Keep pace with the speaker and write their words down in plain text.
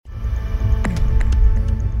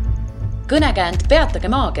Kõnekäänd Peatage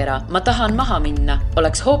maakera, ma tahan maha minna,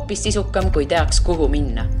 oleks hoopis sisukam, kui teaks, kuhu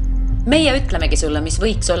minna. Meie ütlemegi sulle, mis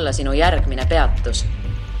võiks olla sinu järgmine peatus.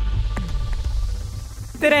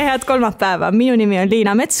 Tere, head kolmapäeva! Minu nimi on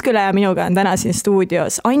Liina Metsküla ja minuga on täna siin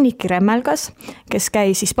stuudios Anniki Remmelgas, kes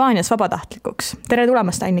käis Hispaanias vabatahtlikuks. Tere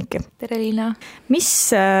tulemast, Anniki! Tere, Liina! Mis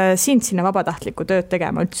sind sinna vabatahtliku tööd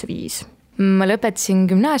tegema üldse viis? Ma lõpetasin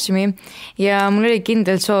gümnaasiumi ja mul oli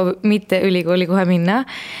kindel soov mitte ülikooli kohe minna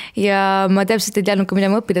ja ma täpselt ei teadnud, mida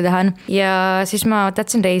ma õppida tahan ja siis ma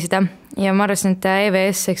tahtsin reisida ja ma arvasin, et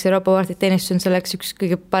EVS, Euroopa vahtiteenistus on selleks üks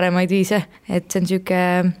kõige paremaid viise, et see on siuke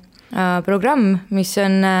programm, mis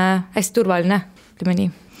on hästi turvaline, ütleme nii.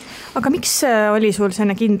 Aga miks oli sul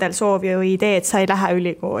selline kindel soov ja idee, et sa ei lähe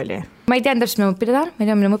ülikooli? Ma ei teadnud täpselt,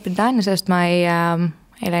 mida ma õppida tahan ja sellest ma ei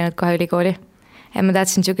läinud kohe ülikooli. Ja ma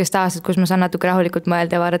tahtsin siukest aastat, kus ma saan natuke rahulikult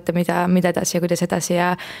mõelda ja vaadata, mida edasi ja kuidas edasi ja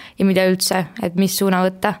mida üldse, et mis suuna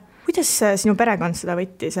võtta. Kuidas sinu perekond seda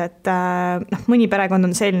võttis, et mõni perekond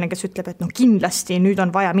on selline, kes ütleb, et kindlasti nüüd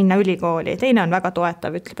on vaja minna ülikooli, teine on väga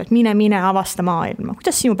toetav, ütleb, et mine avasta maailma.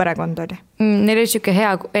 Kuidas sinu perekond oli? Neil oli siuke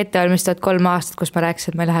hea ettevalmistatud 3 aastat, kus ma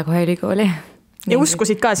rääkisin, et ma ei lähe kohe ülikooli. Ja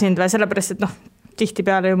uskusid ka sind või sellepärast, et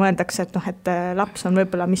tihtipeale ju mõeldakse, et laps on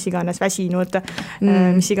võib-olla mis iganes väsinud,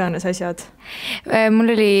 mis iganes asjad.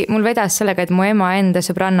 Mul vedas sellega, et mu ema enda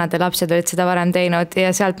sõbrannade lapsed olid seda varem teinud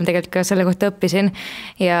ja sealt ma tegelikult ka selle kohta õppisin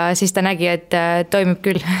ja siis ta nägi, et toimub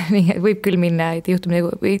küll, võib küll minna, et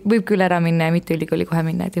võib küll ära minna ja mitte ülikooli kohe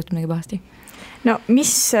minna, et juhtub nagu pahasti. No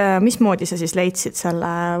mismoodi sa siis leidsid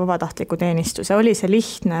selle vabatahtliku teenistuse? Oli see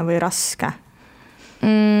lihtne või raske?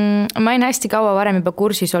 Ma olen hästi kaua varem juba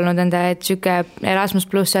kursis olnud enda, et siuke Erasmus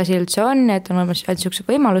Plus asi üldse on, et on olemas siuksed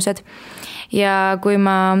võimalused ja kui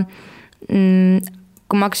ma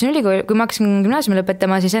hakkasin gümnaasiumi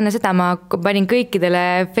lõpetama, siis enne seda ma panin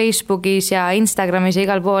kõikidele Facebookis ja Instagramis ja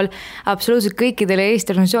igal pool absoluutselt kõikidele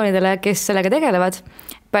Eesti organisatsioonidele, kes sellega tegelevad.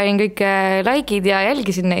 Panin kõik likeid ja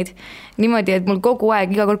jälgisin neid. Niimoodi, et mul kogu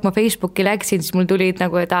aeg, iga kord kui ma Facebooki läksin, siis mul tulid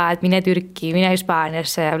nagu, et mine Türki, mine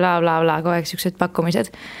Hispaaniasse ja bla, kogu aeg siuksed pakkumised.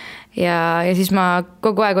 Ja siis ma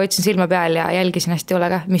kogu aeg otsin silma peal ja jälgisin hästi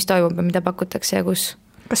hoolega, mis toimub ja mida pakutakse ja kus.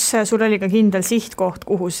 Kas sul oli ka kindel sihtkoht,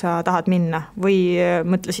 kuhu sa tahad minna või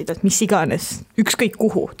mõtlesid, et mis iganes, ükskõik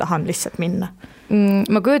kuhu tahan lihtsalt minna?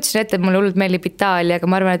 Ma kujutasin ette, et mulle hullult meeldib Itaalia, aga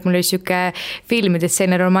ma arvan, et mul oli siuke filmides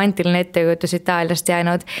selline romantiline ettekujutus Itaaliast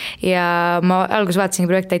jäänud ja ma alguses vaatasin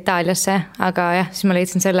projekte Itaaliasse, aga jah, siis ma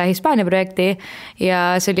leidsin selle Hispaania projekti ja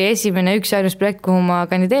see oli esimene üks ainus projekt, kuhu ma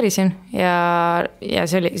kandideerisin ja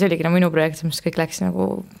see oligi minu projekt, mis kõik läks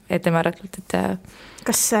nagu ette määratult, et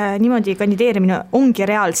Kas niimoodi kandideerimine ongi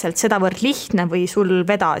reaalselt sedavõrd lihtne või sul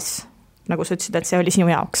vedas, nagu sa ütlesid, et see oli sinu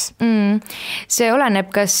jaoks? See oleneb,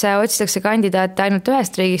 kas otsitakse kandidaate ainult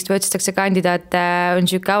ühest riigist või otsitakse kandidaate on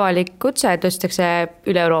siuke avalik kutse, et otsitakse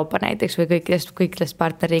üle Euroopa näiteks või kõikidest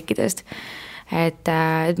partnerriikidest. Et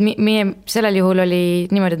sellel juhul oli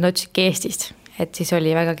niimoodi, et otsiski Eestist, et siis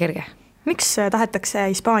oli väga kerge. Miks tahetakse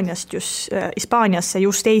Hispaaniasse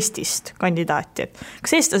just Eestist kandidaati?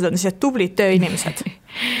 Kas eestlased on siis tublid tööinimesed?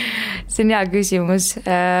 See on hea küsimus.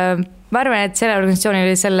 Ma arvan, et selle organisatsiooni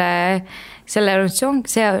oli see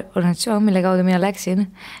organisatsioon, mille kaudu mina läksin,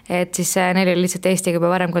 et siis neil oli lihtsalt Eestiga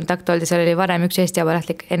juba varem kontakt olnud ja seal oli varem üks Eesti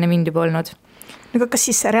vabatahtlik enne mind juba olnud. No kas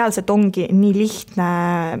siis reaalselt ongi nii lihtne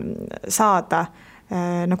saada,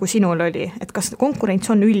 nagu sinul oli? Et kas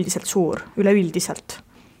konkurents on üldiselt suur, üleüldiselt?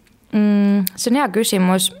 See on hea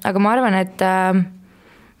küsimus, aga ma arvan, et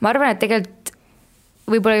tegelikult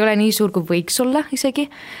võib-olla ei ole nii suur, kui võiks olla isegi,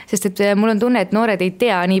 sest et mul on tunne, et noored ei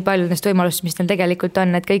tea nii palju nendest võimalustest, mis neil tegelikult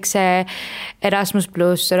on, et kõik see Erasmus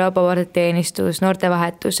Plus, Euroopa vahtiteenistus,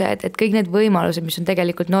 noortevahetused, et kõik need võimalused, mis on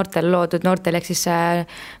tegelikult noortel loodud, noortel ehk siis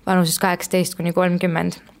vanuses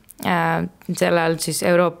 18–30. Selle all siis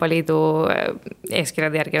Euroopa Liidu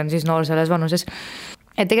eeskirjade järgi on siis noor selles vanuses.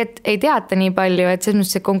 Et tegelikult ei teata nii palju, et selles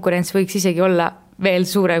mõttes see konkurents võiks isegi olla veel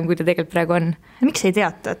suurem, kui ta tegelikult praegu on. Miks ei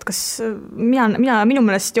teata? Et kas minu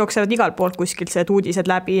meelest jooksevad igal poolt kuskil need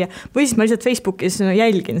uudised läbi või siis ma lihtsalt Facebookis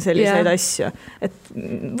jälgin selliseid asju. Et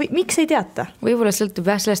miks ei teata? Võib-olla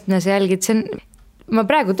sõltub sellest, mida sa jälgid. Ma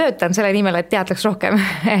praegu töötan selle nimel, et teataks rohkem.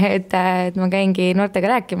 et ma käingi noortega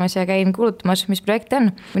rääkimas ja käin kuulutamas, mis projekt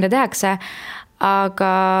on, mida tehakse.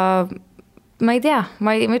 Aga ma ei tea,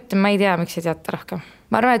 ma ei tea, miks ei teata rohkem.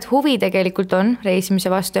 Ma arvan, et huvi tegelikult on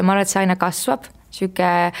reisimise vastu ja ma arvan, et see aina kasvab. Siuke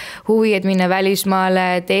huvi, et minna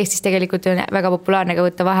välismaale, et Eestis tegelikult on väga populaarne ka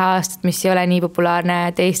võtta vaheaastat, mis ei ole nii populaarne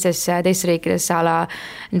teistes riikides,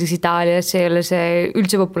 näiteks Itaalias ei ole see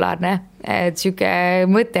üldse populaarne. et sihuke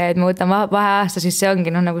mõte, et ma võtan vaheaasta, siis see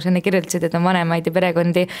ongi nagu sa enne kirjeldasid, et on vanemaid ja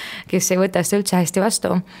perekondi, kes ei võta seda üldse hästi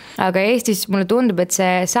vastu. Aga Eestis mulle tundub, et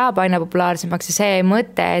see saab aina populaarsemaks ja see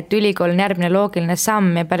mõte, et ülikool on järgmine loogiline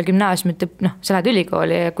samm ja peale gümnaasiumit, sa lähed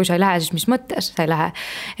ülikooli ja kui sa ei lähe, siis mis mõttes sa ei lähe.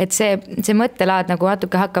 Et see mõttelaad nagu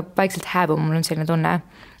natuke hakkab vaikselt hääbuma, mul on selline tunne.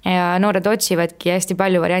 Ja noored otsivadki hästi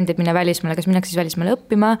palju variante, et minna välismaale, kas minnakse siis välismaale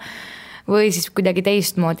õppima või siis kuidagi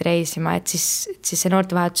teistmoodi reisima, et siis see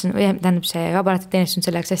noortevahetus on, tähendab see vabatahtlik teenistus on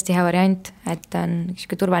selleks hästi hea variant, et on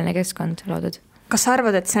niisugune turvaline keskkond loodud. Kas sa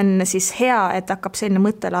arvad, et see on siis hea, et hakkab selline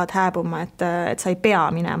mõttelaad hääbuma, et sa ei pea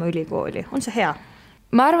minema ülikooli? On see hea?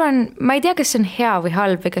 Ma arvan, ma ei tea, kas see on hea või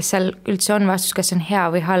halb või kas seal üldse on vastus, kas see on hea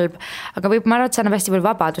või halb, aga ma arvan, et see annab hästi palju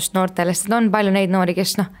vabadust noortele, sest on palju neid noori,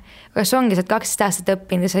 kes kas ongi sa 12 aastat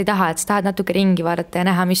õppinud ja sa ei taha, et sa tahad natuke ringi vaadata ja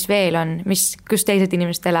näha, mis veel on, kus teised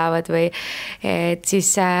inimesed elavad või et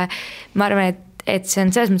siis ma arvan, et see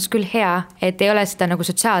on selles mõttes küll hea, et ei ole seda nagu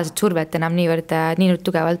sotsiaalset survet enam niivõrd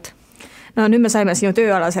tugevalt. No nüüd me saime sinu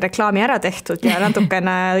tööalase reklaami ära tehtud ja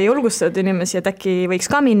natukene julgustatud inimesi, et äkki võiks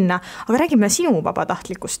ka minna, aga räägime sinu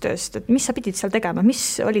vabatahtlikust tööst, et mis sa pidid seal tegema,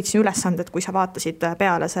 mis olid sinu ülesanded, kui sa vaatasid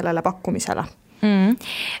peale sellele pakkumisele?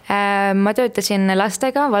 Ma töötasin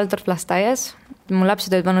lastega Valdorf lasteaias, mul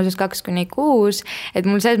lapsed olid vanuses 2-6, et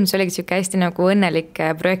mul selles mõttes oligi siuke hästi nagu õnnelik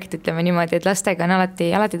projekt, ütleme niimoodi, et lastega on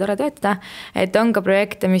alati tore töötada, et on ka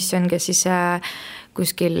projekte, mis on kes siis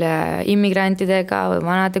kuskil immigrantidega või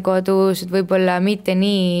vanadekodus, et võib-olla mitte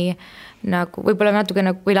nii nagu, võib-olla natuke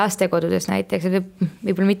nagu või lastekodudes näiteks, et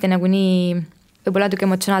võib-olla mitte nagu nii, võib-olla natuke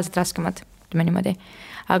emotsionaalselt raskemad, ütleme niimoodi.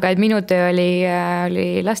 Aga et minu töö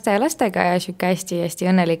oli lastega ja siuke hästi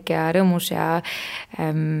õnnelik ja rõõmus ja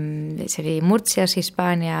see oli Murcias,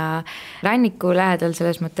 Hispaania ranniku lähedal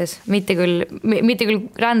selles mõttes. Mitte küll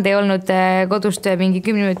rand ei olnud kodust mingi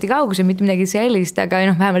 10 minuti kaugusel, mitte midagi sellist, aga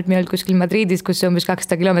vähemalt me olid kuskil Madridis, kus umbes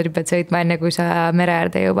 200 kilomeetrit pead sõitma enne, kui sa mere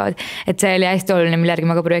äärde jõuad. Et see oli hästi oluline, mille järgi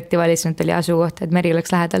ma ka projekti valisin, et oli asukoht, et meri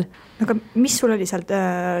oleks lähedal. Aga mis sul oli sealt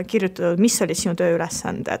kirjutatud, mis oli sinu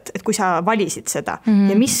tööülesanded, et kui sa valisid seda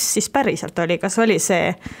ja mis siis päriselt oli, kas oli see,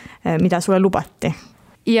 mida sulle lubati?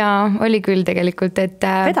 Jaa, oli küll tegelikult, et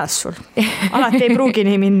vedas sul, alati ei pruugi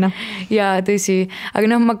nii minna. Jaa, tõsi,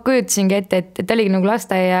 aga ma kujutasingi ette, et oligi nagu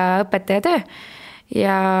lasteaia õpetaja töö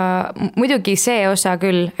ja muidugi see osa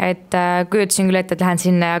küll, et kujutasin küll ette, et lähen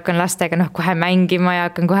sinna ja hakkan lastega kohe mängima ja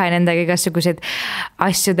hakkan kohe nendega igasuguseid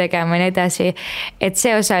asju tegema ja nii edasi. Et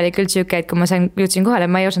see osa oli küll siuke, et kui ma jõudsin kohale,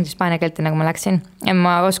 ma ei osanud hispaania keelt, nagu ma läksin. Ja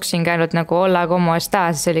ma oskasin ka ainult nagu olla, como está,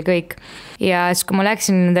 see oli kõik. Ja siis kui ma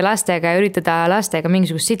läksin nende lastega ja üritada lastega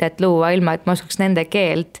mingisugust sidet luua, ilma et ma oskaks nende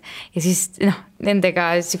keelt ja siis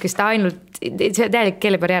nendega siukest ainult täielik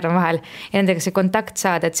keelebarjäär on vahel ja nendega see kontakt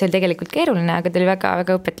saada, et see oli tegelikult keeruline, aga ta oli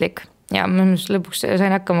väga-väga õpetlik ja lõpuks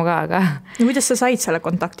sain hakkama ka, aga no kuidas sa said selle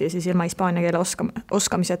kontakti siis ilma hispaania keele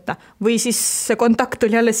oskamiseta või siis see kontakt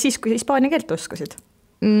oli alles siis, kui hispaania keelt oskasid?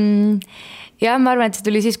 Ja ma arvan, et see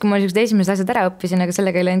tuli siis, kui ma esimesed asjad ära õppisin, aga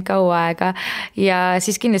sellega ei läinud kaua aega ja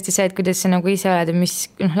siis kindlasti see, et kuidas sa nagu ise oled ja mis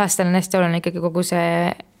lastel on hästi oluline ikkagi kogu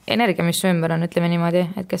see energia, mis su ümber on, ütleme niimoodi,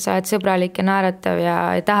 et kas sa oled sõbralik ja naeratav ja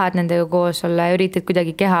tahad nendega koos olla ja üritad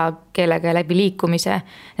kuidagi kehakeelega ja läbi liikumise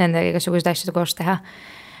nendega igasuguseid asju koos teha.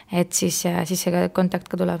 Et siis see kontakt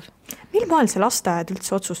ka tuleb. Mil moel see lasteaed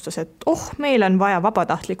üldse otsustas, et meil on vaja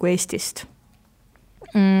vabatahtlikku Eestist?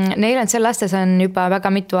 Neil on seal lastes on juba väga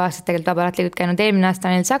mitu aastat tegelikult vabatahtlikud käinud. Eelmine aasta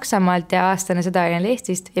on neil Saksamaalt ja aastane seda oli neil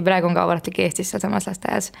Eestist ja praegu on ka vabatahtlik Eestis seal samas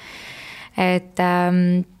lasteajas.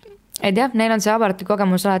 Et jah, neil on see vabatahtlik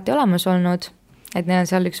kogemus alati olemas olnud, et neil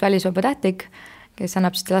on seal üks välisvabatahtlik, kes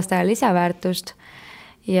annab seda lasteajale lisaväärtust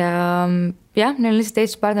ja jah, neil on lihtsalt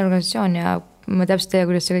Eestis partnerorganisatsioon ja ma täpselt tea,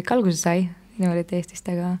 kuidas see kõik alguse sai. Olid Eestist,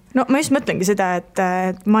 aga no ma just mõtlengi seda, et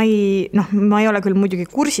ma ei ole küll muidugi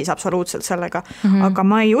kursis absoluutselt sellega, aga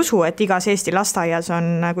ma ei usu, et igas Eesti lasteaias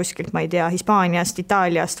on kuskilt, ma ei tea, Hispaaniast,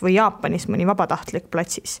 Itaaliast või Jaapanist mõni vabatahtlik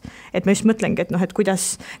platsis. Et ma just mõtlengi, et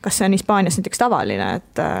kuidas, kas see on Hispaanias näiteks tavaline,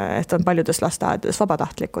 et on paljudes lasteaedades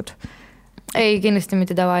vabatahtlikud? Ei, kindlasti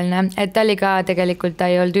mitte tavaline, et ta oli ka tegelikult,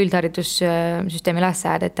 ta ei olnud üldharidussüsteemi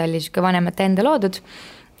lasteaed, et ta oli siuke vanemate enda loodud.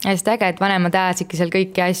 Hästi äge, et vanemad ajasidki seal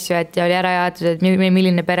kõiki asju, et oli ära jaotud, et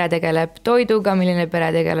milline pere tegeleb toiduga, milline pere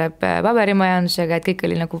tegeleb paberimajandusega, et kõik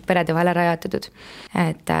oli nagu perede vahel ära jaotatud.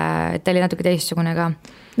 Et ta oli natuke teistsugune ka.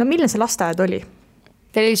 No milline see lasteaed oli?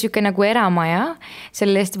 Ta oli siuke nagu eramaja, seal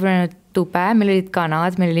oli hästi palju tube, meil olid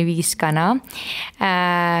kanad, meil oli 5 kana.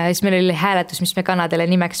 Siis meil oli hääletus, mis me kanadele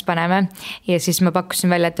nimeks paneme ja siis ma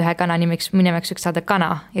pakkusin välja, et ühe kana nimeks võiks saada kana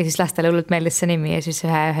ja siis lastele hullult meeldis see nimi ja siis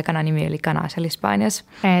ühe kana nimi oli kana seal Hispaanias.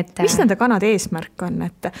 Mis nende kanade eesmärk on,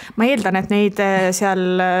 et ma eeldan, et neid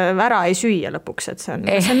seal ära ei süüa lõpuks, et see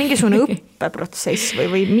on mingisugune õppeprotsess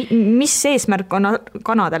või mis eesmärk on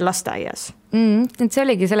kanadel lasteaias? Et see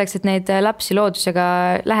oligi selleks, et neid lapsi loodusega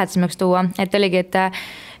lähedasemaks tuua, et oligi,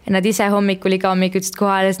 et nad ise hommikul iga hommik ütlesid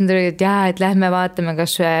kohale, siis nad olid, et lähme vaatame,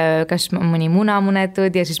 kas mõni muna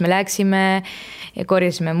munetud ja siis me läksime ja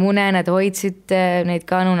korjasime mune, nad hoidsid neid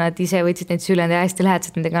kanu, nad ise võtsid neid süle, nad hästi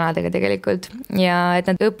lähedselt nende kanadega tegelikult. Ja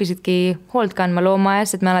et nad õppisidki hoolt kandma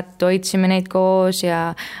loomaaias, et me alati hoidsime neid koos ja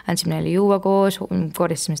andsime neile juua koos,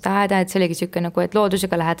 korjasime seda aeda, et see oligi siuke nagu, et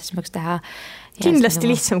loodusega lähedasemaks teha. Kindlasti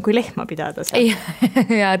lihtsam kui lehma pidada seal.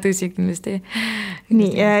 Ja tõsi kindlasti.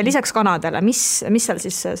 Nii, lisaks kanadele, mis seal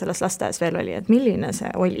siis selles lasteaias veel oli, et milline see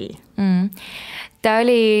oli? Ta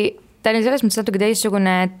oli selles mõttes natuke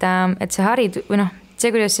teistsugune, et see harid või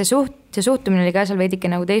see, kuidas see suhtumine oli ka seal veidike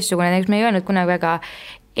nagu teistsugune, näiteks me ei öelnud kunagi väga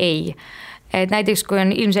ei. Et näiteks kui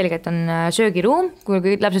on ilmselgelt on söögiruum,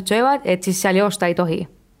 kui lapsed söövad, et siis seal joosta ei tohi.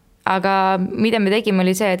 Aga mida me tegime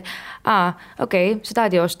oli see, et sa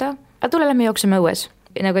tahad joosta, aga tule lähme jookseme õues.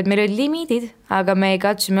 Nagu, et meil olid limiidid, aga me ei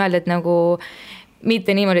katsusime öelda, et nagu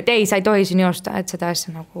mitte niimoodi, et ei, sa ei tohi siin joosta, et seda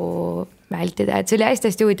asja nagu vältida. Et see oli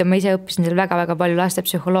hästi huvitav, ma ise õppisin seal väga-väga palju laste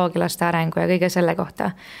psühholoogia, laste arengu ja kõige selle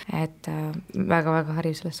kohta. Et väga-väga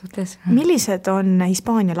hariv selles suhtes. Millised on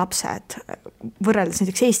Hispaania lapsed võrreldes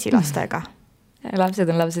näiteks Eesti lastega? Lapsed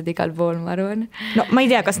on lapsed igal pool, ma arvan. No ma ei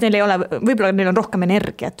tea, kas neil ei ole, võib-olla neil on rohkem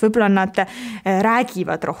energiat, võib-olla nad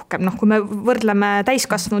räägivad rohkem. Kui me võrdleme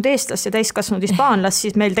täiskasvanud eestlast ja täiskasvanud hispaanlast,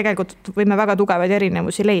 siis meil tegelikult võime väga tugevaid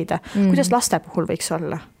erinevusi leida. Kuidas laste puhul võiks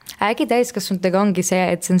olla? Äkki täiskasvanutega ongi see,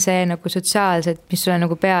 et see on see nagu sotsiaalselt, mis sulle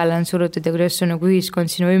nagu peale on surutud ja kuidas su nagu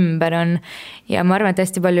ühiskond sinu ümber on. Ja ma arvan, et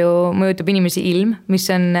hästi palju mõjutab inimesi ilm, mis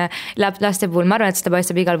on laste puhul, ma arvan, et seda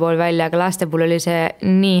paistab igal pool välja, aga laste puhul oli see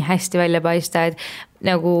nii hästi välja paista, et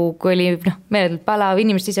nagu kui oli meeletult palav,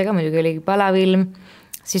 inimesed ise ka muidugi oli palav ilm,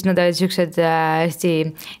 siis nad olid siuksed hästi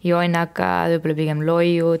jonnakad, võib-olla pigem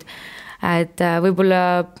loiud. Et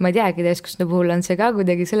võib-olla, ma ei teagi, täiskasvanud puhul on see ka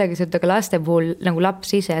kuidagi sellega, aga laste puhul nagu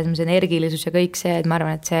laps ise, see energilisus ja kõik see, et ma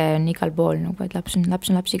arvan, et see on igal pool, nagu, et laps on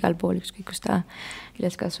laps igal pool, ükskõik kus ta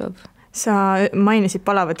üles kasvab. Sa mainisid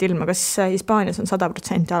palavat ilma, kas Hispaanias on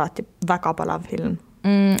 100% alati väga palav ilm?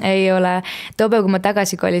 Ei ole. Tobe, kui ma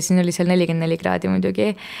tagasi kolisin, oli seal 44 kraadi muidugi,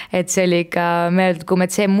 et see oli ikka meeldud, kui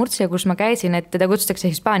see Murcia, kus ma käisin, et teda kutsutakse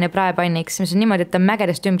Hispaania praepanniks, mis on niimoodi, et ta on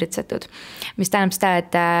mägedest ümbritsetud, mis tähendab seda,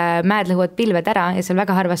 et mäed lõhuvad pilved ära ja seal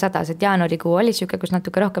väga harva sadas, et jaanuarikuu oli siuke, kus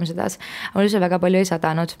natuke rohkem sadas, aga üldse väga palju ei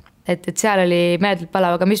sadanud, et seal oli meeldud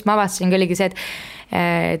palav, aga mis ma avastasin, oligi see,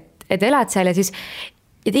 et elad seal ja siis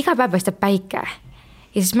et iga päev paistab päike.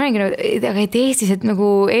 Ja siis ma olingi, et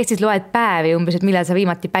Eestis loed päevi umbes, et millal sa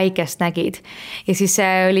viimati päikest nägid. Ja siis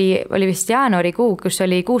oli vist jaanuarikuu, kus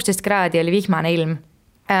oli 16 kraadi, oli vihmane ilm.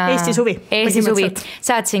 Eesti suvi. Eesti suvi.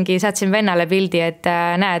 Saatsin vennale pildi, et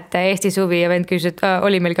näed Eesti suvi ja vend küsis, et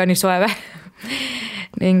oli meil ka nii soe või.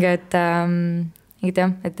 Ning et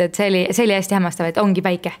see oli hästi hämmastav, et ongi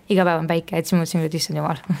päike, iga päev on päike, et siis mõtlesin, et issand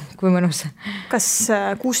jumal, kui mõnus. Kas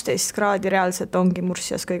 16 kraadi reaalselt ongi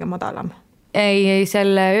Murcias kõige madalam? Ei,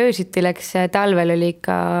 selle öösiti läks, talvel oli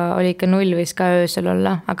ikka 0 võis ka öösel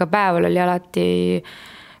olla, aga päeval oli alati,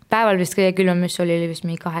 päeval vist kõige külmem, mis oli vist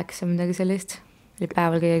mingi 8, midagi sellist, oli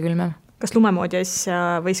päeval kõige külmem. Kas lumemoodi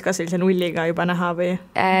asja võis ka sellise nulliga juba näha või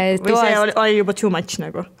see oli juba too much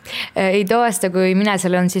nagu? Ei toasta, kui mina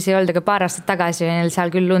seal on, siis ei olnud, aga paar aastat tagasi oli neil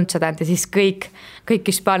seal küll lund sadanud ja siis kõik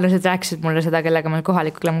hispaanlased rääkisid mulle seda, kellega ma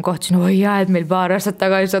kohalikul kohtusin, oi jah, et meil paar aastat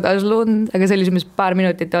tagasi sadas lund, aga see oli umbes paar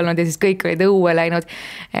minutit olnud ja siis kõik olid õue läinud,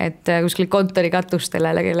 et kuskil kontori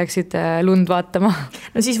katustele läksid lund vaatama.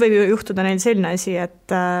 No siis võib ju juhtuda neil selline asi,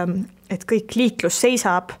 et kõik liiklus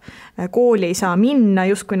seisab, kooli ei saa minna,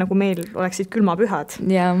 justkui nagu meil oleksid külmapühad.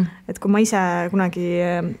 Ja. Et kui ma ise kunagi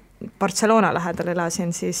Barcelona lähedal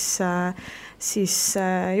elasin, siis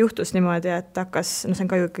juhtus niimoodi, et hakkas, see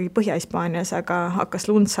on ka ju Põhja-Hispaanias, aga hakkas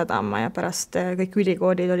lund sadama ja pärast kõik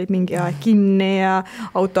ülikoolid olid mingi aeg kinni ja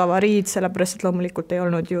autoavariid, sellepärast et loomulikult ei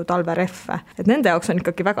olnud ju talvereffe. Et nende jaoks on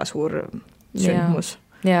ikkagi väga suur sündmus.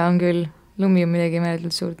 Ja on küll. Lumi on midagi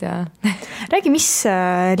meeldult suurt ja... Räägi, mis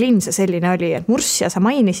linn see selline oli, et Murcia sa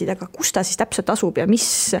mainisid, aga kus ta siis täpselt asub ja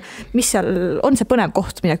mis seal on see põnev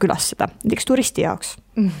koht, mida külastada, näiteks turisti jaoks?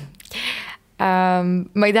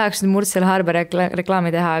 Ma ei tahaks nüüd Murtsel Harbe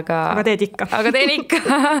reklaami teha, aga teed ikka. Aga teen ikka.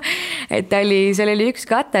 Et seal oli üks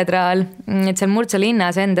katedraal, et seal Murtsa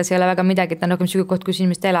linnas endas ei ole väga midagi, et on rohkem sügi koht, kus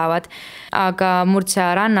inimesed elavad. Aga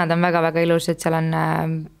Murtsa rannad on väga-väga ilus, et seal on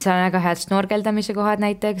väga head snorkeldamise kohad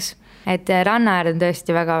näiteks. Et rannaäärd on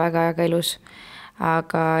tõesti väga-väga ilus.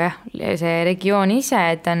 Aga jah, see regioon ise,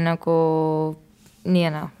 et on nagu nii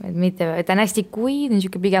ja naa, et ta on hästi kuid,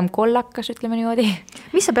 niisugune pigem kollakas, ütleme niimoodi.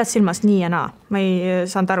 Mis sa pead silmas nii ja naa? Ma ei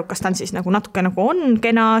saanud aru, kas ta on siis nagu natuke nagu on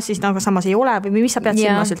kena, siis nagu samas ei ole või mis sa pead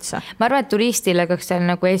silmas üldse? Ma arvan, et turistile kas seal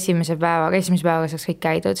nagu esimese päevaga saaks kõik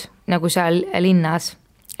käidud, nagu seal linnas.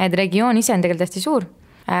 Et regioon ise on tegelikult hästi suur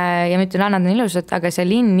ja ma ütlen, rannad on ilusad, aga see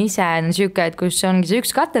linn ise on siuke, et kus ongi see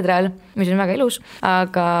üks katedraal, mis on väga ilus,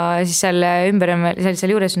 aga siis seal ümber on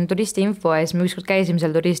seal juures on turistiinfo ja siis me ükskord käisime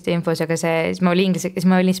seal turistiinfos, aga siis ma olin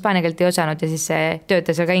hispaania keelt ei osanud ja siis see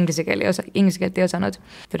töötaja seal ka inglise keelt ei osanud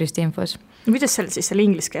turistiinfos. Kuidas seal siis selle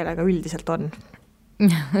inglise keelega üldiselt on?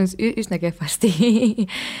 Üsna kehvasti.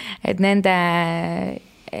 Et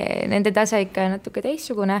nende tase ikka natuke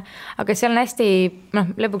teissugune, aga seal on hästi,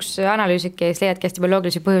 lõpuks analüüsike ja siis leiadki hästi palju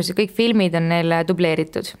loogilisi põhjusi, kõik filmid on neil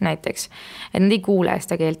dubleeritud näiteks, et nad ei kuule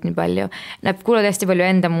seda keelt nii palju, nad kuulevad hästi palju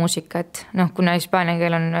enda muusikat, kuna hispaania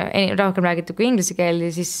keel on rohkem räägitud kui inglise keel,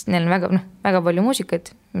 siis neil on väga palju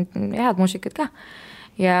muusikat, head muusikat ka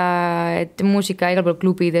ja et muusika igal pool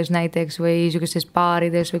klubides näiteks või niisugustes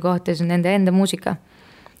baarides või kohtades on nende enda muusika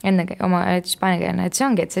enne oma hispaania keelne, et see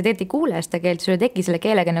ongi, et sa teed ei kuule seda keelt, sul ei teki selle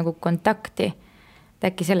keelega nagu kontakti, et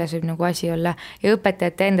äkki selles võib nagu asi olla ja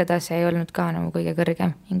õpetajate enda tase ei olnud ka nagu kõige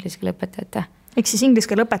kõrgem inglise keele õpetajate. Ehk siis inglise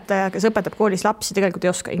keele õpetaja, kes õpetab koolis lapsi, tegelikult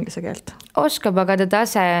ei oska inglise keelt? Oskab, aga ta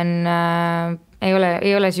tase on,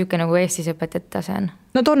 ei ole siuke nagu Eestis õpetajate tase on.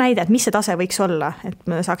 No too näide, et mis see tase võiks olla, et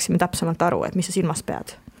me saaksime täpsemalt aru, et mis sa silmas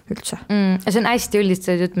pead üldse. See on hästi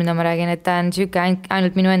üldistatud jutt, mida ma räägin, et ta on siuke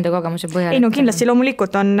ainult minu enda kogemuse põhjal. Ei no kindlasti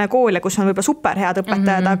loomulikult on koole, kus on võib-olla super head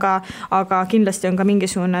õpetajad, aga kindlasti on ka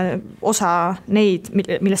mingisugune osa neid,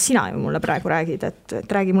 millest sina ju mulle praegu räägid,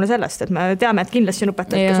 et räägi mulle sellest, et me teame, et kindlasti on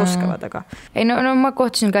õpetajad, kes oskavad, aga... Ei no ma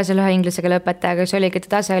kohtusin ka selle ühe inglise keele õpetajaga, see oligi,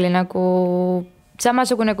 et tase oli nagu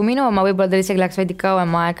samasugune kui minu oma, võib-olla ta isegi läks veidi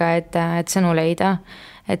kauem aega, et sõnu leida.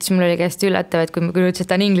 Et siis mul oli hästi üllatav, et kui ma ütlesin, et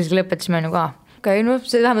ta on inglise keele õpetajal, siis ma nagu okei,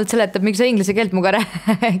 see vähemalt seletab, miks sa inglise keelt muga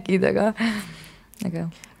räägid, aga...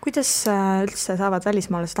 Kuidas üldse saavad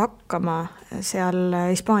välismaalased hakkama seal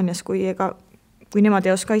Hispaanias, kui nemad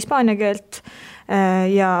ei oska hispaania keelt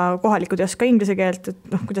ja kohalikud ei oska inglise keelt,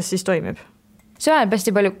 et kuidas siis toimib? See on hästi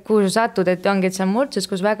palju, kuhu sa satud, et ongi, et see on Murtses,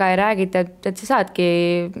 kus väga ei räägita, et sa saadki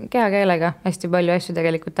kehakeelega hästi palju asju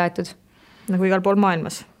tegelikult taetud. Nagu igal pool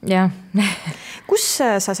maailmas? Jah. Kus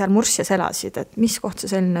sa seal Mursias elasid, et mis koht see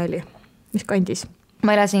selline oli? Mis kandis?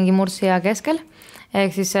 Ma elasingi Murcia keskel,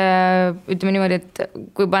 ehk siis ütleme niimoodi, et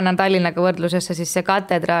kui panna Tallinnaga võrdlusesse, siis see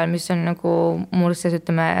katedraal, mis on nagu Murcias,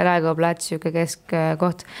 ütleme, Raekoja plats, siuke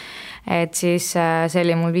keskkoht, et siis see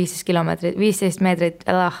oli mul 15 meetrit,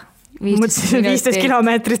 15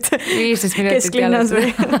 kilomeetrit kesklinnas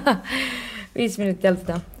või? 5 minutit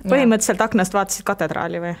jaltada. Põhimõtteliselt aknast vaatasid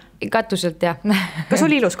katedraali või? Katuselt, jah. Kas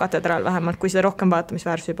oli ilus katedraal vähemalt, kui seda rohkem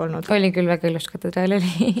vaatamisväärsusi polnud? Oli küll väga ilus katedraal oli.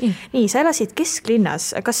 Nii, sa elasid kesklinnas.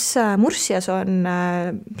 Kas Murcias on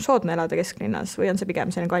soodne elada kesklinnas või on see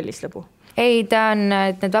pigem selline kallis lõbu? Ei, ta on,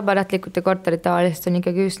 et need vabatahtlikute korterid tavaliselt on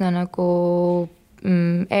ikkagi üsna nagu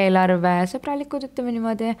eelarve sõbralikud, ütleme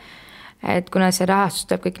niimoodi. Et kuna see rahastus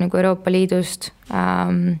tuleb kõik nagu Euroopa Liidust,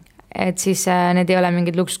 et siis need ei ole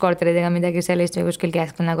mingid luksuskorterid ega midagi sellist või kuskil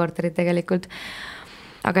kesklinna korterid tegelikult.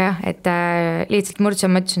 Aga jah, et lihtsalt Murcia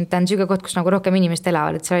ma ütlesin, et ta on siuke koht, kus nagu rohkem inimest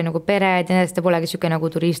elavad, et see oli nagu pered ja ta polegi siuke nagu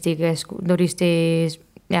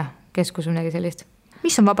keskus või midagi sellist.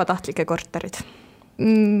 Mis on vabatahtlike korterid?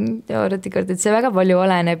 Teoreetikord, et see väga palju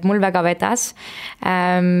oleneb, mul väga vedas.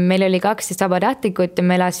 Meil oli 12 vabatahtlikut ja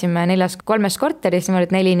me elasime 3 korteris, niimoodi,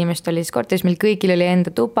 et 4 inimest oli siis korteris, meil kõigil oli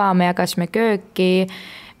enda tuba, me jagasime kööki,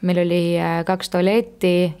 meil oli 2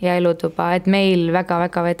 tualetti ja elutuba, et meil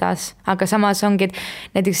väga-väga vedas. Aga samas ongi, et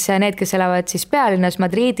näiteks need, kes elavad siis pealinnas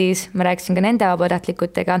Madridis, ma rääkisin ka nende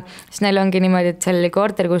vabatahtlikutega, siis neil ongi niimoodi, et seal oli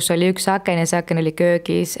korter, kus oli üks aken ja see aken oli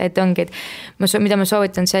köögis, et ongi, et mida ma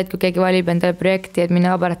soovitan see, et kui keegi valib endale projekti, et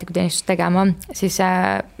minna vabatahtliku teenistust tegema, siis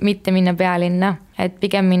mitte minna pealinna, et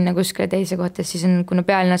pigem minna kuskile teise kohta, siis on, kuna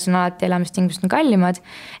pealinnas on alati elamistingimused on kallimad,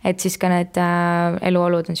 et siis ka need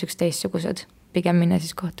eluolud on siuksed teistsugused. Pigem minna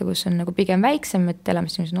siis kohta, kus on nagu pigem väiksem, et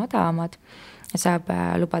elamistingimused on odavamad ja saab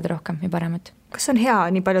lubada rohkem ja paremat. Kas on hea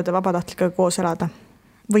nii paljude vabatahtlikega koos elada?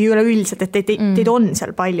 Või üleüldiselt, et teid on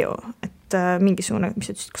seal palju? Et mingisugune,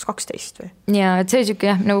 mis ütlesid, kas 12 või? Ja et see oli siuke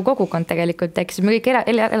jah, nagu kogukond tegelikult tekkis, me kõik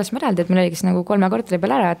elasime eraldi, et meil oli kes nagu 3 korteri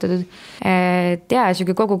peale ära jaotatud. Et ja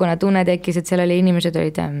siuke kogukonna tunne tekkis, et seal oli inimesed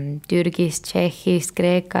olid Türgist, Tšehhist,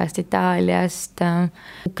 Kreekast, Itaaliast,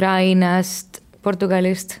 Ukrainast,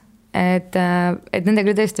 Portugalist. Et nendega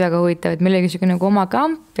oli tõesti väga huvitav, et meil oli siuke nagu oma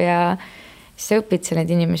kamp ja siis sa õpid seal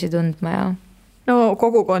neid inimesi tundma ja no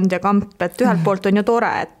kogukond ja kamp, et ühelt poolt on ju tore,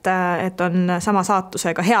 et on sama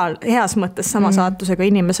saatusega, heas mõttes sama saatusega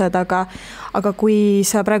inimesed, aga kui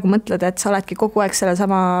sa praegu mõtled, et sa oledki kogu aeg selle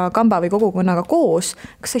sama kamba või kogukonnaga koos,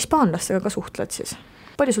 kas sa hispaanlastega ka suhtled siis?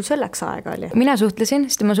 Palju sul selleks aega oli? Mina suhtlesin,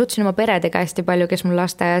 sest ma suhtlesin oma peredega hästi palju, kes mul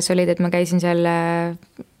lasteaias olid, et ma käisin seal,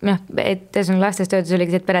 et lastes töödes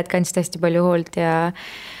oligi, et pered kandsid hästi palju hoolt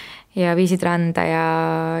ja viisid randa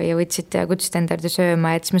ja võtsid ja kutsusid enda juurde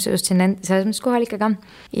sööma, et siis ma suhtlesin selles mõttes kohalikega.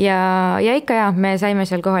 Ja ikka me saime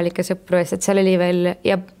seal kohalike sõpru eest, et seal oli veel,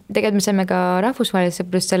 ja tegelikult me saime ka rahvusvahelise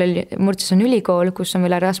sõprust, seal oli Murtsis on ülikool, kus on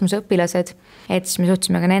veel Erasmuse õpilased, et siis me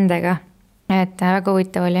suhtlesime ka nendega, et väga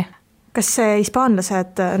huvitav oli. Kas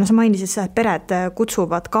hispaanlased, no sa mainisid seda, et pered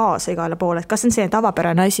kutsuvad kaasa igale poole, et kas on see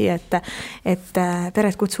tavapärane asi, et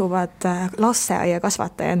pered kutsuvad lasteaia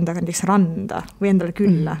kasvataja endaga näiteks randa või endale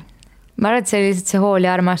külla? Ma arvan, et see oli lihtsalt see hool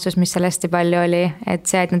ja armastus, mis seal hästi palju oli, et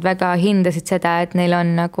see, et nad väga hindasid seda, et neil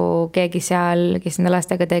on nagu keegi seal, kes nende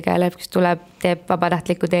lastega tegeleb, kes tuleb, teeb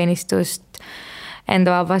vabatahtlikku teenistust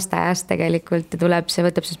enda vabast ajast tegelikult ja tuleb, see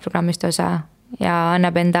võtab sellest programmist osa ja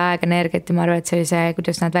annab enda aega energiat ja ma arvan, et see oli see,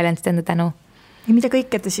 kuidas nad väljendasid enda tänu. Ja mida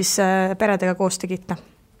kõike te siis peredega koos tegite?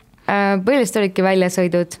 Põhiliselt olidki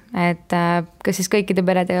väljasõidud, et kas siis kõikide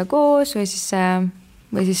peredega koos või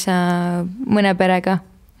siis mõne perega,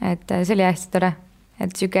 et see oli hästi tore. Et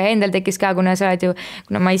siuke endal tekkis ka, kuna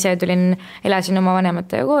ma ise elasin oma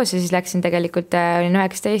vanematega koos ja siis läksin tegelikult, olin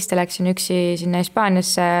 19 ja läksin üksi sinna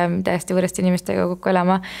Hispaaniasse täiesti võõraste inimestega kokku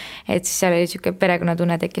elama, et siis seal oli siuke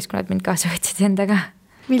perekonnatunne tekkis, kui nad mind kaasa võtsid endaga.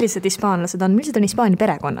 Millised hispaanlased on? Millised on Hispaania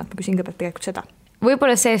perekonnad? Ma küsin kõigepealt tegelikult seda.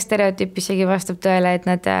 Võib-olla see stereotüüp isegi vastab tõele, et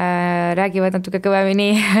nad räägivad natuke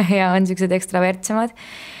kõvemini ja on siuksed ekstravertsemad.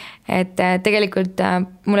 Et tegelikult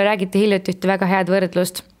mulle räägiti hiljuti ühte väga head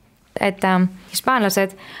võrdlust, et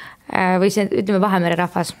hispaanlased või see, ütleme Vahemere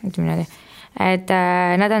rahvas, ütleme niimoodi, et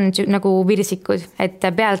nad on nagu virsikud, et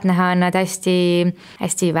pealt näha on nad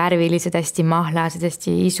hästi värvilised, hästi mahlased,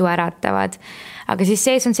 hästi isuäratavad, aga siis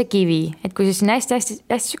sees on see kivi, et kui sa sinna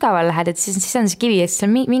hästi sügaval lähed, et siis on see kivi, et siis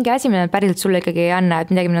on mingi asi, mida nad päriselt sulle ikkagi ei anna,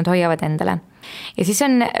 et midagi nad hoiavad endale. Ja siis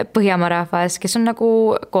on Põhjamaa rahvas, kes on nagu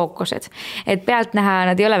kookosed, et pealt näha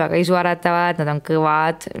nad ei ole väga isuäratavad, nad on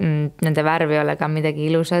kõvad, nende värv ei ole ka midagi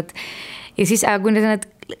ilusad. Ja siis, kui nad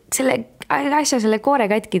selle koore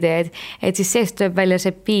katki teed, et siis seest tuleb välja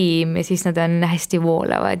see piim ja siis nad on hästi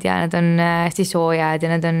voolavad ja nad on hästi soojad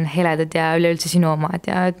ja nad on heledad ja üleüldse sinu omad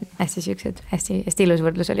ja hästi siuksed, hästi ilus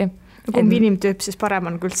võrdlus oli. Kumb inimtüüp siis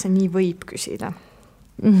parem on, kui üldse nii võib küsida?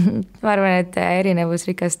 Ma arvan, et erinevus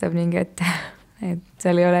rikastab ning et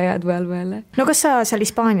seal ei ole head peal. No kas sa seal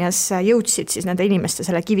Hispaanias jõudsid siis nende inimeste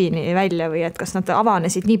selle kivini välja või et kas nad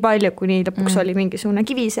avanesid nii palju, kuni lõpuks oli mingisugune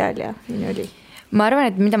kivi seal ja nii oli? Ma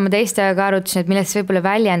arvan, et mida ma teistega arutasin, et millest võib-olla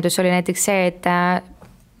väljendus oli näiteks see, et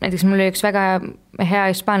näiteks mul oli üks väga hea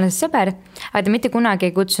hispaanlase sõber, aga ta mitte kunagi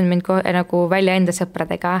ei kutsunud mind nagu välja enda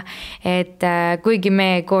sõpradega, et kuigi me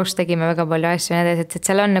koos tegime väga palju asju ja need, et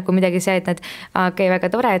seal on nagu midagi see, et nad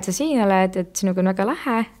väga tore, et sa siin oled, et sinuga on väga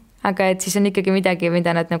lahe, aga et siis on ikkagi midagi,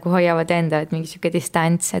 mida nad nagu hoiavad enda, et mingi siuke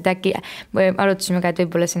distants, et äkki arutasime ka, et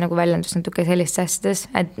võib-olla see nagu väljendus natuke sellist asjades,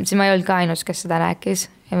 et see ma ei olnud ka ainus, kes seda rääkis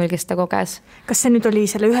ja veel kes seda koges. Kas see nüüd oli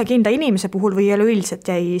selle ühe kindla inimese puhul või üleüldiselt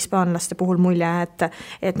jäi hispaanlaste puhul mulje,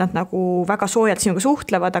 et nad nagu väga soojalt sinuga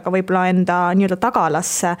suhtlevad, aga võib-olla enda nii-öelda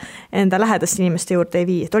tagalasse enda lähedaste inimeste juurde ei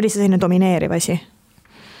vii, et oli see selline domineeriv asi?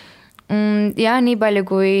 Ja nii palju,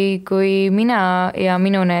 kui mina ja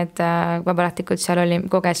minu need vabatahtlikud seal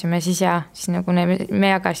kogesime, siis nagu me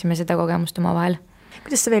jagasime seda kogemust oma vahel.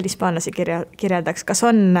 Kuidas sa veel hispaanlasi kirjeldaks? Kas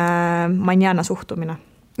on mañana suhtumine?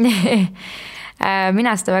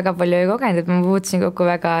 Mina seda väga palju ei kogenud, et ma puutusin kokku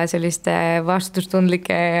väga selliste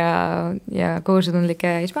vastutustundlike ja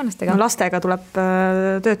kohustetundlike hispaanlastega. No lastega tuleb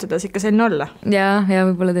töötades ikka selline olla. Ja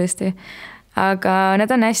võib-olla tõesti. Aga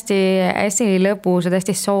nad on hästi lõbusad,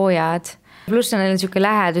 hästi soojad. Pluss on neil siuke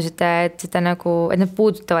lähedus, et nad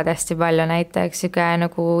puudutavad hästi palju näiteks siuke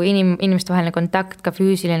nagu inimeste vaheline kontakt, ka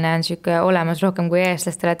füüsiline on siuke olemas rohkem kui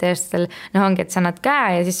eestlastel, et eestlastel ongi, et sa annad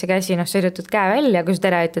käe ja siis see käsi, sa sirutad käe välja, kui sa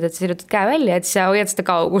tere ütled, et sa sirutad käe välja, et sa hoiad seda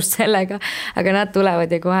kaugust sellega, aga nad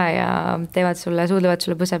tulevad ja kohe ja suudlevad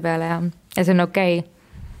sulle põse peale ja see on okei.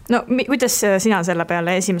 no kuidas sina selle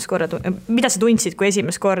peale esimest korda, mida sa tundsid, kui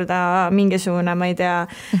esimest korda mingisugune, ma ei tea,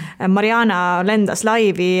 Mariana lendas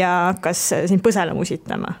laivi ja hakkas sind põsele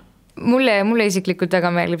musitama? Mulle isiklikult väga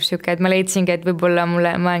meeldib siuke, et ma leidsingi, et võib-olla ma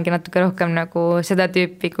olengi natuke rohkem nagu seda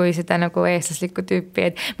tüüpi kui seda nagu eestlaslikku tüüpi,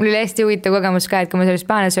 et mul oli hästi huvitav kogemus ka, et kui ma seal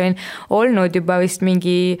Hispaanias olin olnud juba vist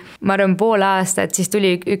mingi, ma arvan, pool aastat, siis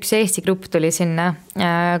tuli üks Eesti grupp tuli sinna,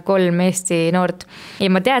 3 Eesti noort ja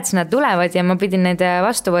ma teadsin, nad tulevad ja ma pidin neid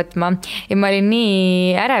vastu võtma ja ma olin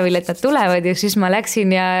nii ärevil, et nad tulevad ja siis ma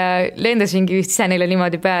läksin ja lendasingi vist ise neile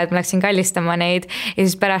niimoodi peale, et ma läksin kallistama neid ja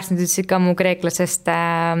siis pärast nad ütlesid ka mu kreeklasest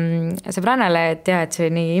sõbrannale, et jah, et see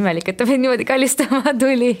oli nii imelik, et ta meid niimoodi kallistama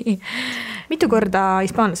tuli. Mitu korda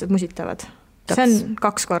hispaanlased musitavad? See on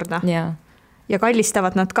 2 korda. Ja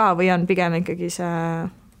kallistavad nad ka või on pigem ikkagi see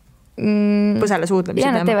põsele suudlemise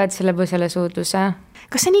teema? Ja nad teevad selle põsele suudluse.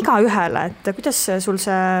 Kas see on iga ühele, et kuidas sul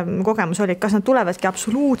see kogemus oli, kas nad tulevadki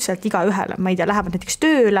absoluutselt iga ühele, ma ei tea, lähevad näiteks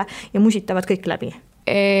tööle ja musitavad kõik läbi?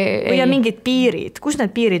 Või on mingid piirid, kus need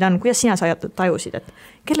piirid on, kuidas sina tajusid, et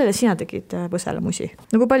kellele sina tegid põsele musi?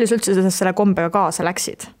 No kui palju sa üldse selle kombega kaasa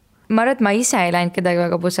läksid? Ma arvan, et ma ise ei läinud kedagi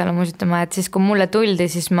väga põsele musitama, et siis kui mulle tuldi,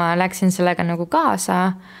 siis ma läksin sellega nagu kaasa,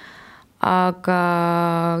 aga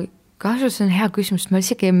kahjuks see on hea küsimus, ma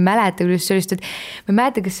isegi ei mäleta, kuidas see oli, ma ei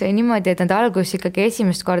mäleta, kas see oli niimoodi, et nad alguses ikkagi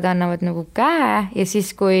esimest korda annavad nagu käe ja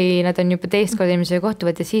siis, kui nad on juba teist korda inimesega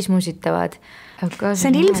kohtuvad ja siis musitavad. See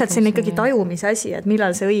on ilmselt selline ikkagi tajumise asi, et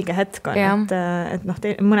millal see õige hetk on, et noh,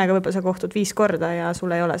 mõnega võib-olla sa kohtud 5 korda ja sul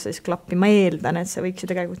ei ole siis klappi, ma eeldan, et see võiks ju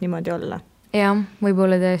tegelikult niimoodi olla. Jah,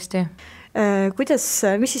 võib-olla tõesti. Kuidas,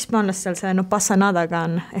 mis hispaanlastel see no pasa nadaga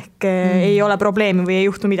on, ehk ei ole probleemi või ei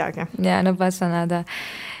juhtu midagi? Ja no pasa nada.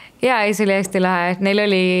 Ja ei, see oli hästi lahe, neil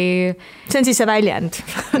oli... See on siis see väljend.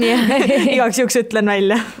 Igaks juhuks ütlen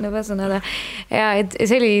välja. No pasa nada. Ja et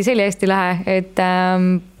see oli hästi lahe, et...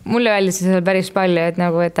 mulle öeldi seal päris palju, et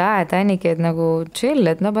nagu, et Anniki, et nagu chill,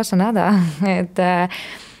 et no passa nada, et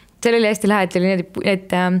seal oli hästi lahe, et oli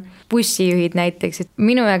need bussijuhid näiteks, et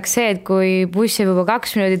minu jaoks see, et kui bussi juba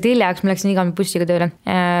 2 minutit hiljaks, ma läksin iga bussiga tööle.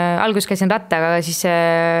 Algus käisin rattaga, aga siis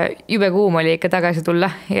jube kuum oli ikka tagasi tulla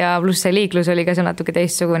ja pluss see liiklus oli ka seal natuke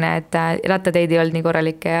teistsugune, et rattateid ei olnud nii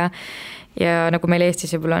korralikke ja nagu meil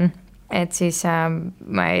Eestis juba on. Et siis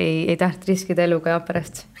ma ei tahtnud riskida eluga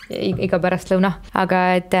pärast iga pärastlõuna, aga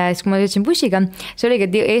et siis kui ma jõudsin bussiga, see oligi,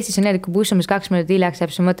 et Eestis on need, kui buss umbes 2 minutit hiljaks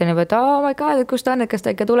jääb, siis ma mõtlen juba, et oh my god, et kus ta on, et kas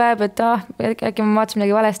ta ikka tuleb, et äkki ma vaatasin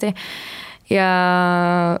midagi valesti ja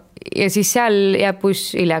siis seal jääb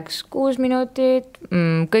buss hiljaks 6 minutit,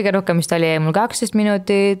 kõige rohkem, mis ta oli mul 12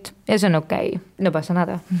 minutit ja see on okei, no passa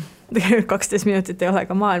nada. 12 minutit ei ole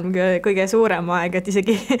ka maailm kõige suurem aeg, et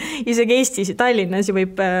isegi Eestis ja Tallinnas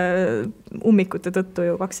võib ummikute tõttu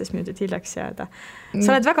ju 12 minutit hiljaks jääda.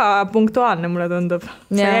 Sa oled väga punktuaalne, mulle tundub.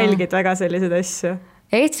 Sa jälgid väga selliseid asju.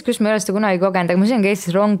 Eestis, kus ma ei ole seda kunagi kogenud, aga ma sõin ka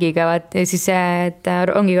Eestis rongiga, ja siis et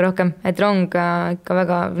rongiga rohkem, et rong ikka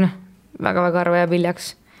väga harva jääb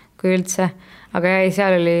hiljaks kui üldse, aga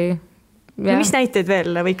seal oli... No, mis näiteid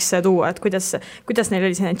veel võiks tuua, et kuidas neil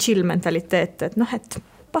oli selline chill mentaliteet, et noh, et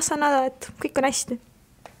passa nada, et kõik on hästi.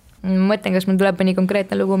 Mõtlen, kas mul tuleb nii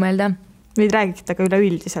konkreetne lugu meelde. Võid räägida ka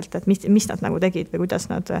üleüldiselt, et mis nad nagu tegid või kuidas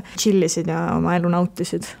nad chillisid ja oma elu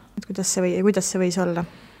nautisid. Et kuidas see võis olla?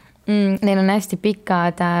 Neil on hästi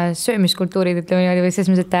pikad söömiskultuurid, või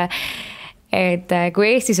selles mõttes, et kui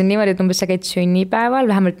Eestis on niimoodi, et umbes sa käid sünnipäeval,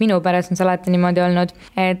 vähemalt minu pärast on see alati niimoodi olnud,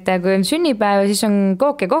 et kui on sünnipäev, siis on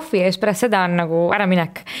kook ja kohvi ja siis pärast seda on nagu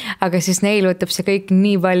äraminek. Aga siis neil võtab see kõik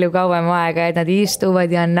nii palju kauem aega, et nad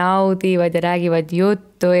istuvad ja naudivad ja räägivad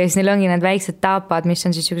juttu ja siis neil ongi need väiksed tapad, mis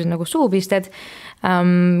on siis sellised nagu suupisted,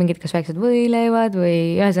 mingid kas väiksed võileivad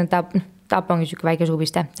või ühesõnaga tap ongi siuke väike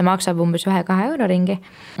suupiste. Ta maksab umbes 1-2 euro ringi.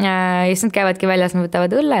 Ja siis nad käivadki väljas, nad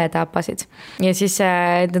võtavad õlle ja tapasid. Ja siis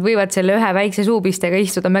nad võivad selle ühe väikse suupistega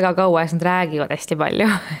istuda mega kaua ja siis nad räägivad hästi palju.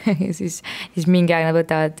 Ja siis mingi aeg nad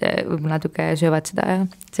võtavad, võib-olla natuke söövad seda ja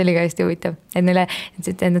see oli ka hästi huvitav. Et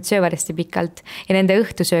nad söövad hästi pikalt ja nende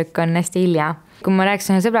õhtusöök on hästi hilja. Kui ma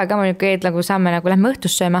rääkisin sõbraga, ma saame lähme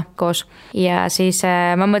õhtust sööma koos ja siis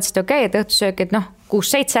ma mõtlesin, et okei, et õhtusöök, et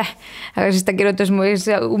 6-7, aga siis ta kirjutas mu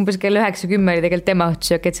umbes kell 9-10 oli tegelikult tema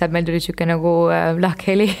õhtusöök, et sealt meil tuli siuke nagu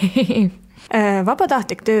lahkheli.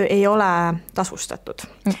 Vabatahtlik töö ei ole tasustatud.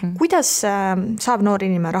 Kuidas saab noor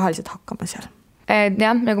inimene rahaliselt hakkama seal?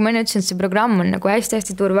 Jah, nagu ma ütlesin, see programm on nagu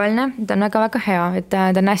hästi-hästi turvaline, ta on väga-väga hea, et ta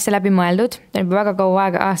on hästi läbi mõeldud, ta on väga kaua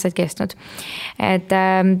aega aastaid kestnud. Et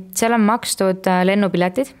seal on makstud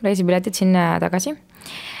lennupiletid, reisipiletid sinna tagasi.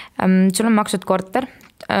 Sul on makstud korter,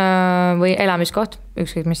 või elamiskoht,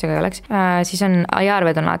 ükskõik mis see ka oleks, siis on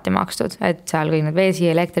jaarved on alati makstud, et seal kõik need vesi,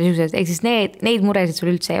 elekter, ehk siis neid muresid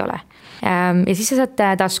sul üldse ei ole. Ja siis sa saad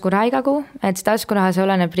taskuraha iga kuu, et see taskuraha see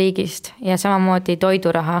oleneb riigist ja samamoodi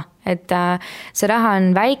toiduraha, et see raha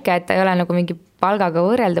on väike, et ta ei ole nagu mingi palgaga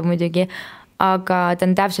võrreldav muidugi, aga ta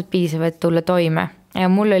on täpselt piisav, et tulla toime. Ja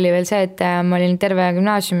mul oli veel see, et ma olin terve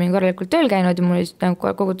gümnaasiumi korralikult tööl käinud ja mul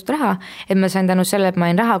oli kogutud raha, et ma sain tänu selle, et ma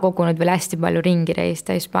olin raha kogunud veel hästi palju ringi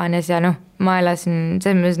reista Hispaanias ja ma elasin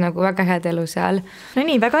selles nagu väga head elu seal. No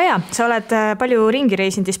nii, väga hea. Sa oled palju ringi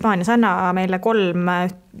reisinud Hispaanias. Anna meile 3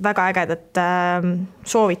 väga ägedat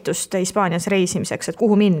soovitust Hispaanias reisimiseks, et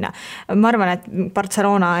kuhu minna. Ma arvan, et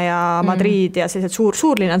Barcelona ja Madrid ja sellised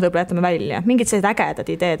suurlinnad võib-olla jätame välja. Mingid sellised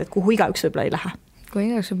ägedad ideed, et kuhu igaüks võib-olla ei lähe? Kui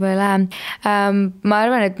igaüks võib-olla ei lähe. Ma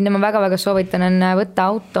arvan, et ma väga-väga soovitan on võtta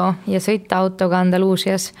auto ja sõita autoga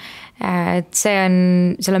Andaluusias. Et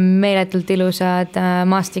seal on meeletult ilusad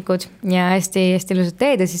maastikud ja hästi ilusad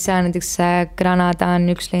teed ja siis seal näiteks Granada on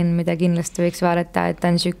üks linn, mida kindlasti võiks vaadata, et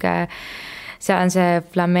on seal on see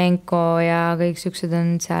flamenco ja kõik siuksed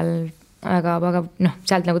on seal väga,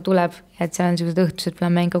 sealt nagu tuleb, et seal on siuksed õhtused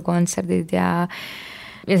flamenco kontserdid ja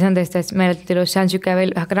see on tõesti meeletult ilus, see on siuke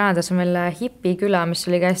veel, Granadas on veel hipiküla, mis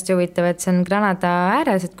oli ka hästi huvitav, et see on Granada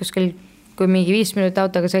ääres, et kuskil, kui mingi 5 minutit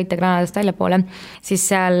autoga sõita Granadast väljapoole, siis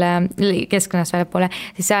seal keskkonnast väljapoole,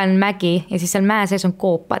 siis seal on mägi ja siis seal mäe sees on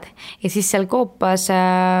koopad ja siis seal koopas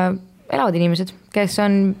elavad inimesed, kes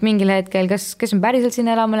on mingil hetkel, kes on päriselt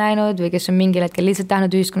sinna elama läinud või kes on mingil hetkel lihtsalt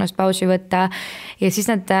tahtnud ühiskonnast pausi võtta ja siis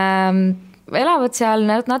nad elavad seal,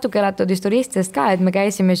 natuke elatud just turistidest ka, et me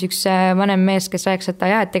käisime üks vanem mees, kes rääkis, et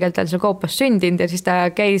et tegelikult ta on seal koopas sündinud ja siis ta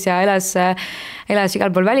käis ja elas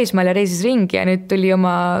igal pool välismaal ja reisis ringi ja nüüd tuli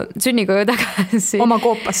oma sünnikoju tagasi. Oma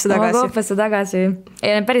koopasse tagasi.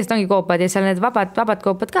 Ja need päriselt ongi koopad ja seal need vabad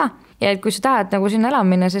koopad ka. Ja et kui sa tahad nagu sinna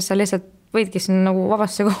elama minna, siis sa lihtsalt võidki sinna nagu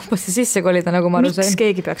vabasse koopasse sisse kolida, nagu ma aru sain. Miks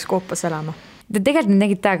keegi peaks koopas elama? Tegelikult need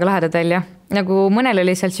nägid täiega lahedad välja. Nagu mõnel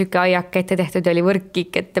oli seal siuke aiak ette tehtud ja oli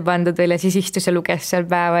võrkik ette pandud veel ja siis istus ja luges seal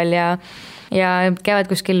päeval ja käivad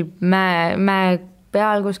kuskil mäe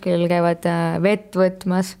peal, kuskil käivad vett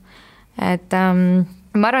võtmas. Et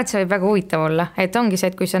ma arvan, et see võib väga huvitav olla, et ongi see,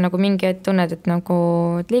 et kui sa nagu mingi hetk tunned, et nagu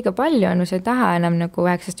et liiga palju on, sa ei taha enam nagu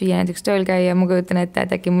 9-5 näiteks tööl käia, ma kujutan ette,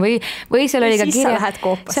 et äkki või seal oli ka kirja.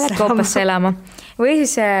 Sa lähed koopasse elama. Või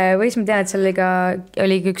siis ma tean, et seal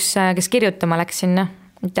oli üks, kes kirjutama läks sinna.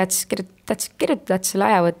 Kirjutada selle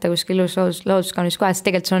aja võtta kuskil ilus looduskaunis kohas.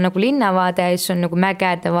 Tegelikult sul on nagu linnavaade ja siis on nagu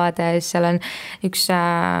mägede vaade ja siis seal on üks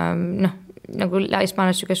nagu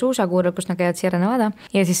Hispaanias siuke suusakuur, kus nad käivad Sierra Nevada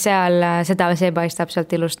ja siis seal see paistab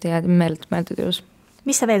sealt ilusti ja meeletult ilus.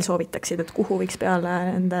 Mis sa veel soovitaksid, et kuhu võiks peale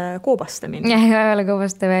nende koobaste minna? Ei ole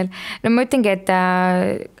koobaste veel. No ma ütlengi, et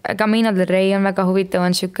Camino del Rey on väga huvitav,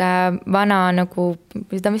 on siuke vana nagu,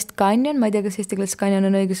 ta vist kanjon, ma ei tea, kas eesti keeles kanjon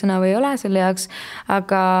on õige sõna või ei ole selle jaoks,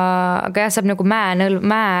 aga jah, saab nagu mäe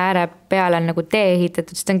ääre peale on nagu tee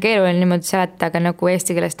ehitatud, sest on keeruline niimoodi seletada, aga nagu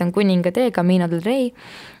eesti keelest on kuninga tee, Camino del Rey,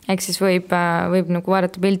 ehk siis võib nagu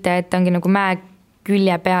vaadata pilte, et ongi nagu mäe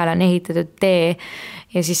külje peale on ehitatud tee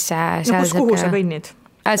ja siis kuhu sa kõnnid?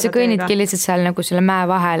 Sa kõnnidki lihtsalt seal nagu selle mäe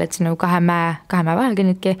vahel, et see nagu kahe mäe vahel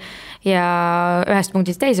kõnnidki ja ühest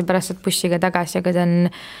punktist teise pärast saad bussiga tagasi, aga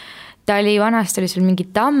ta oli vanasti oli seal mingi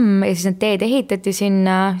tamm ja siis need teed ehitati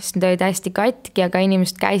sinna, siis need olid hästi katki, aga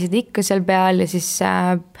inimesed käisid ikka seal peal ja siis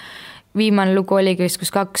viimane lugu oligi vist,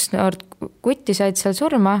 kus 2 noort kutti said seal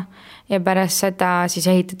surma ja pärast seda siis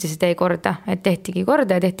ehitati see tee korda, et tehtigi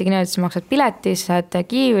korda ja tehtigi nii, et sa maksad pileti, saad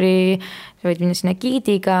kiivri, sa võid minna sinna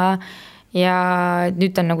giidiga ja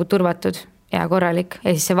nüüd on nagu turvatud ja korralik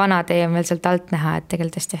ja siis see vana tee on veel sealt alt näha, et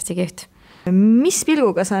tegelikult hästi kihvt. Mis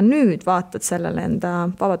pilguga sa nüüd vaatad sellele enda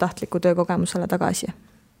vabatahtliku töökogemusele tagasi?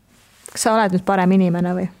 Kas sa oled nüüd parem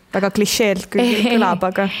inimene või? Väga klišeelt kõlab,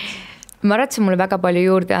 aga... Ma arvan, et see mulle väga palju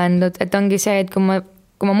juurde andnud, et ongi see, et kui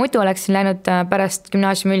ma muidu oleksin läinud pärast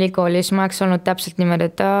gümnaasiumi ülikoolis, ma oleks olnud täpselt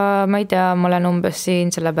niimoodi, et ma ei tea, ma olen umbes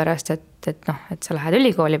siin sellepärast, et sa lähed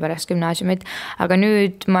ülikooli pärast gümnaasiumit, aga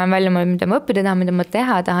nüüd ma olen välja mõelnud, mida ma õppida tahan, mida ma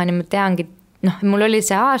teha tahan ja ma teangi, mul oli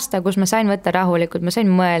see aasta, kus ma sain võtta rahulikult, ma sain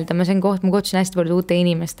mõelda, ma kohtusin hästi palju uute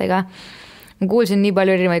inimestega. Ma kuulsin nii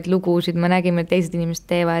palju erinevaid lugusid, ma nägin, mida teised inimesed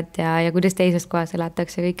teevad ja kuidas teises kohas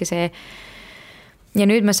elatakse, kõike see. Ja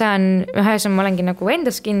nüüd ma saan, ma olengi nagu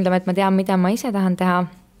endas kindlam, et ma tean, mida ma ise tahan teha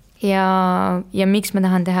ja miks ma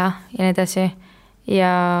tahan teha ja nii edasi.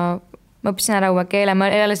 Ja ma õppisin ära uue keele, ma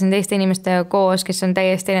elasin teiste inimestega koos, kes on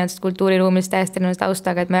täiesti erinevast kultuuriruumist, täiesti erinevast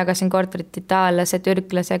taustaga, et ma jagasin korterit itaallase,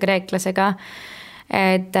 türklase ja kreeklasega.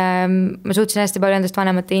 et ma suhtlesin hästi palju endast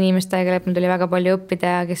vanemate inimestega, kellelt mul tuli väga palju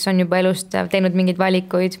õppida ja kes on juba elust teinud mingeid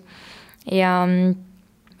valikuid ja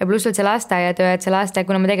pluss veel see lasteaiatöö, et see laste,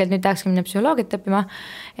 kuna ma tegelikult nüüd tahaksin minna psühholoogiat õppima,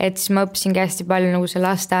 et siis ma õppisingi hästi palju nagu see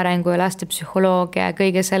laste arengu ja laste psühholoogia ja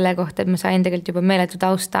kõige selle kohta, et ma sain tegelikult juba meeletu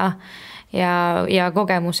tausta ja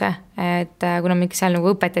kogemuse, et kuna mind seal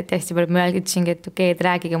nagu õpetati hästi palju, ma ütlesingi, et okei, et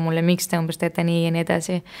räägige mulle, miks te umbes teete nii ja nii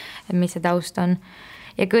edasi, et mis see taust on.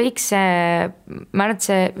 Ja kõik see, ma arvan, et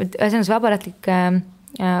see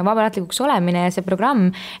vabatahtlikuks olemine ja see programm,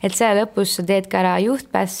 et selle lõpus sa teed ka ära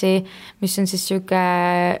juhtpassi, mis on siis siuke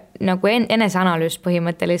nagu eneseanalüüs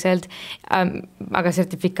põhimõtteliselt, aga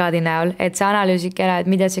sertifikaadi näol, et sa analüüsid ära, et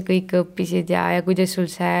mida sa kõik õppisid ja kuidas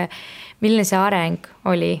sul milline see areng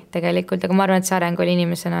oli tegelikult, aga ma arvan, et see areng oli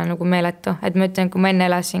inimesena nagu meeletu, et ma ütlen, kui ma enne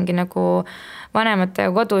elasingi nagu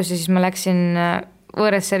vanematega kodus ja siis ma läksin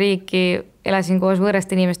võõrasse riiki, elasin koos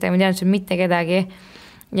võõraste inimestega, ma tean, et see on mitte kedagi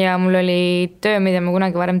ja mul oli töö, mida ma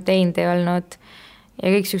kunagi varem teinud ei olnud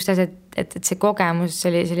ja kõik sellised asjad, et see kogemus,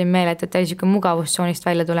 see oli meeletu, et ta oli selline mugavustsoonist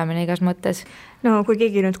välja tulemine igas mõttes. No kui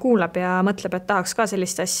keegi nüüd kuulab ja mõtleb, et tahaks ka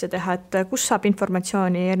sellist asja teha, et kus saab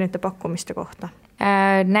informatsiooni erinevate pakkumiste kohta?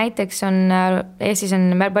 Näiteks Eestis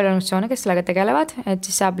on palju organisatsioone, kes sellega tegelevad, et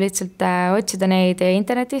siis saab lihtsalt otsida neid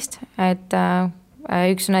internetist, et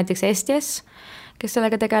üks on näiteks STS, kes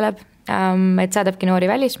sellega tegeleb, et saadabki noori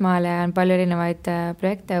välismaale ja on palju erinevaid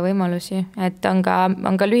projekte ja võimalusi, et on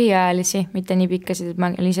ka lühiajalisi, mitte nii pikkasid, et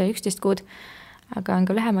ma olen ise 11 kuud, aga on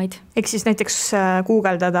ka lühemaid. Eks siis näiteks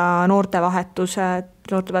guugeldada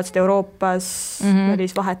noortevahetused Euroopas,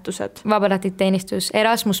 välisvahetused. Vabatahtlik teenistus,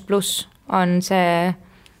 Erasmus Plus on see,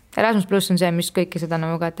 mis kõike seda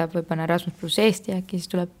nagu katab, võib-olla Erasmus Plus Eesti äkki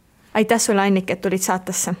siis tuleb. Aitäh sulle, Annik, et tulid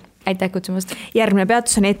saatesse. Aitäh kutsumast. Järgmine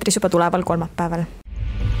peatus on eetris juba tuleval kolmapäeval.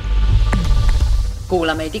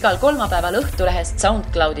 Kuula meid igal kolmapäeval Õhtulehest,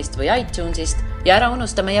 SoundCloudist või iTunesist ja ära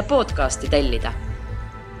unusta meie podcasti tellida.